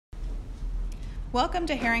Welcome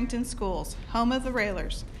to Harrington Schools, home of the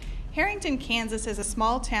Railers. Harrington, Kansas is a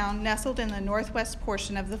small town nestled in the northwest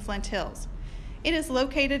portion of the Flint Hills. It is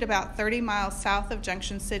located about 30 miles south of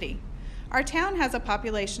Junction City. Our town has a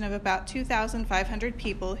population of about 2,500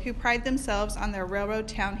 people who pride themselves on their railroad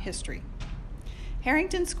town history.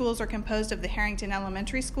 Harrington schools are composed of the Harrington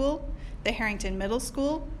Elementary School, the Harrington Middle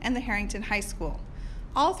School, and the Harrington High School.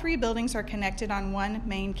 All three buildings are connected on one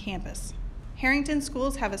main campus. Harrington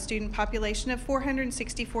schools have a student population of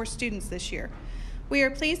 464 students this year. We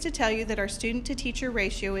are pleased to tell you that our student-to-teacher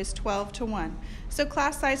ratio is 12-1, so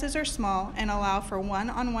class sizes are small and allow for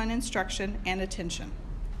one-on-one instruction and attention.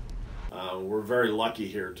 We're very lucky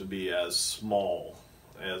here to be as small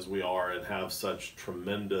as we are and have such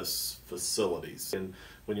tremendous facilities. And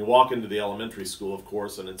when you walk into the elementary school, of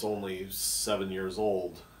course, and it's only 7 years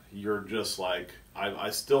old, you're just like, I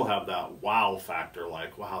still have that wow factor,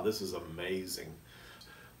 like, wow, this is amazing.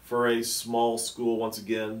 For a small school, once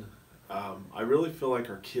again, I really feel like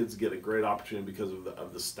our kids get a great opportunity because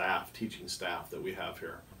of the staff, teaching staff that we have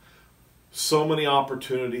here. So many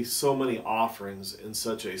opportunities, so many offerings in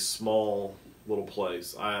such a small little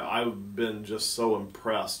place. I've been just so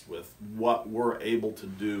impressed with what we're able to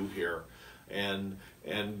do here and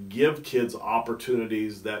give kids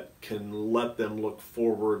opportunities that can let them look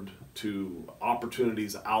forward to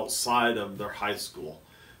opportunities outside of their high school.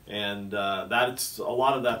 And that's a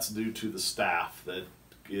lot of that's due to the staff that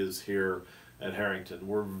is here at Harrington.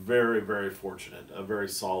 We're very, very fortunate, a very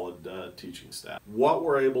solid teaching staff. What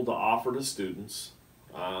we're able to offer to students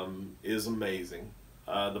is amazing.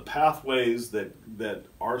 The pathways that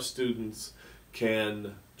our students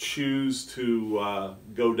can choose to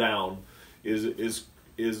go down is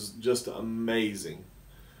just amazing.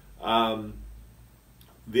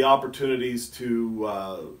 The opportunities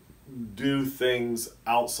to do things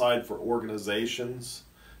outside for organizations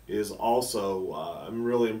is also, I'm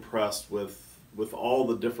really impressed with all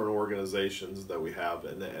the different organizations that we have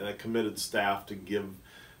and a committed staff to give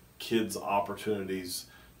kids opportunities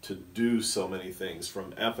to do so many things,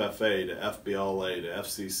 from FFA to FBLA to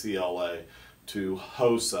FCCLA to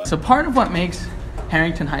HOSA. So part of what makes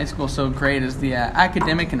Harrington High School so great is the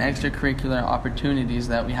academic and extracurricular opportunities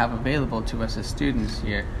that we have available to us as students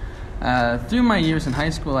here. Through my years in high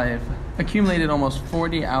school, I've accumulated almost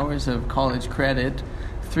 40 hours of college credit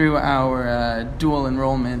through our dual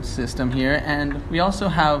enrollment system here, and we also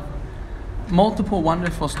have multiple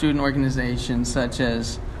wonderful student organizations such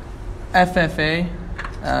as FFA,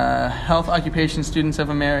 Health Occupation Students of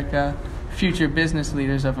America, Future Business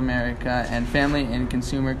Leaders of America, and Family and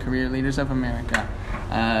Consumer Career Leaders of America.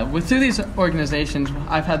 Through these organizations,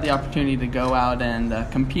 I've had the opportunity to go out and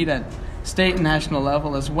compete at state and national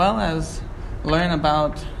level, as well as learn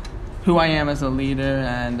about who I am as a leader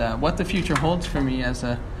and what the future holds for me as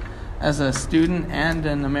a student and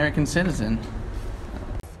an American citizen.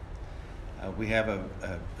 We have a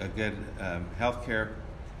good healthcare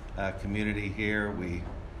community here.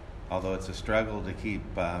 Although it's a struggle to keep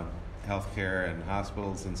healthcare and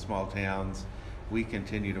hospitals in small towns, we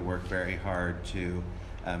continue to work very hard to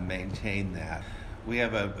maintain that. We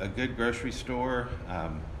have a good grocery store,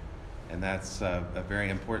 and that's a very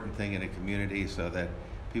important thing in a community so that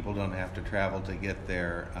people don't have to travel to get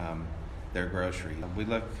their groceries. We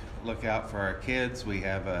look out for our kids. We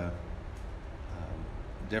have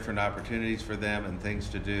different opportunities for them and things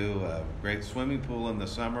to do. A great swimming pool in the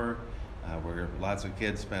summer where lots of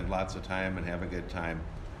kids spend lots of time and have a good time.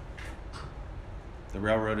 The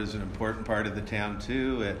railroad is an important part of the town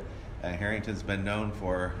too. Harrington's been known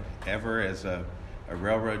forever as a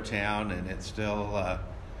railroad town, and it still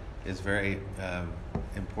is very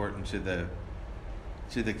important to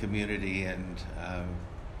the community and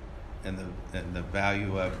the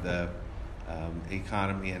value of the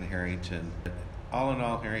economy in Harrington. All in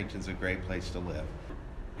all, Harrington's a great place to live.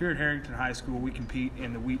 Here at Harrington High School, we compete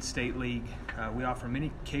in the Wheat State League. We offer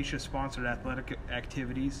many CASHA-sponsored athletic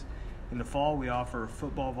activities. In the fall, we offer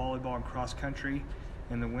football, volleyball, and cross country.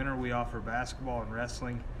 In the winter, we offer basketball and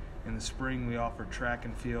wrestling. In the spring, we offer track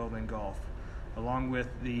and field and golf. Along with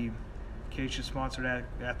the CASHA-sponsored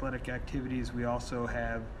athletic activities, we also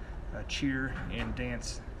have cheer and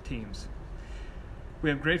dance teams. We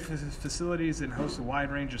have great facilities and host a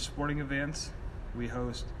wide range of sporting events. We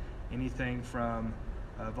host anything from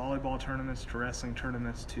volleyball tournaments to wrestling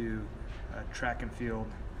tournaments to track and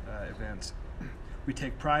field events. We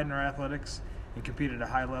take pride in our athletics and compete at a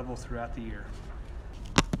high level throughout the year.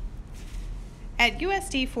 At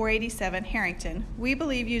USD 487 Harrington, we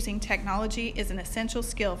believe using technology is an essential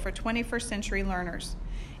skill for 21st century learners.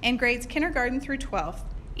 In grades kindergarten through 12th,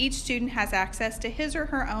 each student has access to his or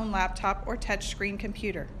her own laptop or touchscreen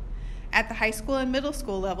computer. At the high school and middle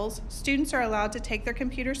school levels, students are allowed to take their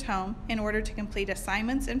computers home in order to complete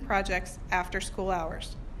assignments and projects after school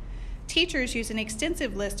hours. Teachers use an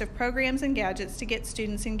extensive list of programs and gadgets to get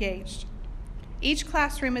students engaged. Each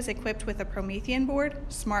classroom is equipped with a Promethean board,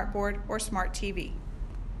 smart board, or smart TV.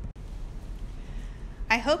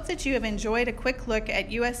 I hope that you have enjoyed a quick look at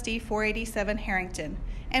USD 487 Harrington,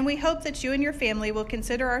 and we hope that you and your family will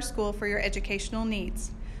consider our school for your educational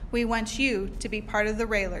needs. We want you to be part of the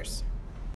Railers.